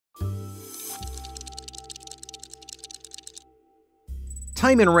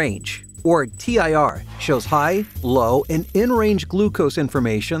Time in range, or TIR, shows high, low, and in-range glucose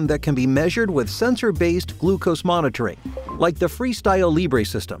information that can be measured with sensor-based glucose monitoring, like the FreeStyle Libre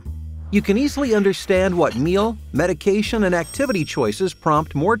system. You can easily understand what meal, medication, and activity choices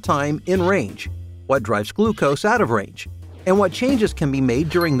prompt more time in range, what drives glucose out of range, and what changes can be made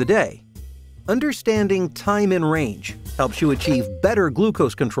during the day. Understanding time in range helps you achieve better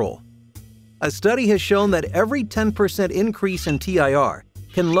glucose control. A study has shown that every 10% increase in TIR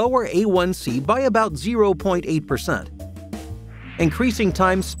can lower A1C by about 0.8%. Increasing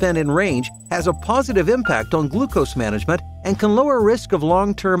time spent in range has a positive impact on glucose management and can lower risk of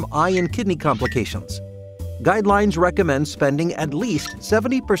long-term eye and kidney complications. Guidelines recommend spending at least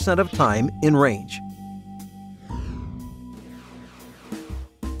 70% of time in range.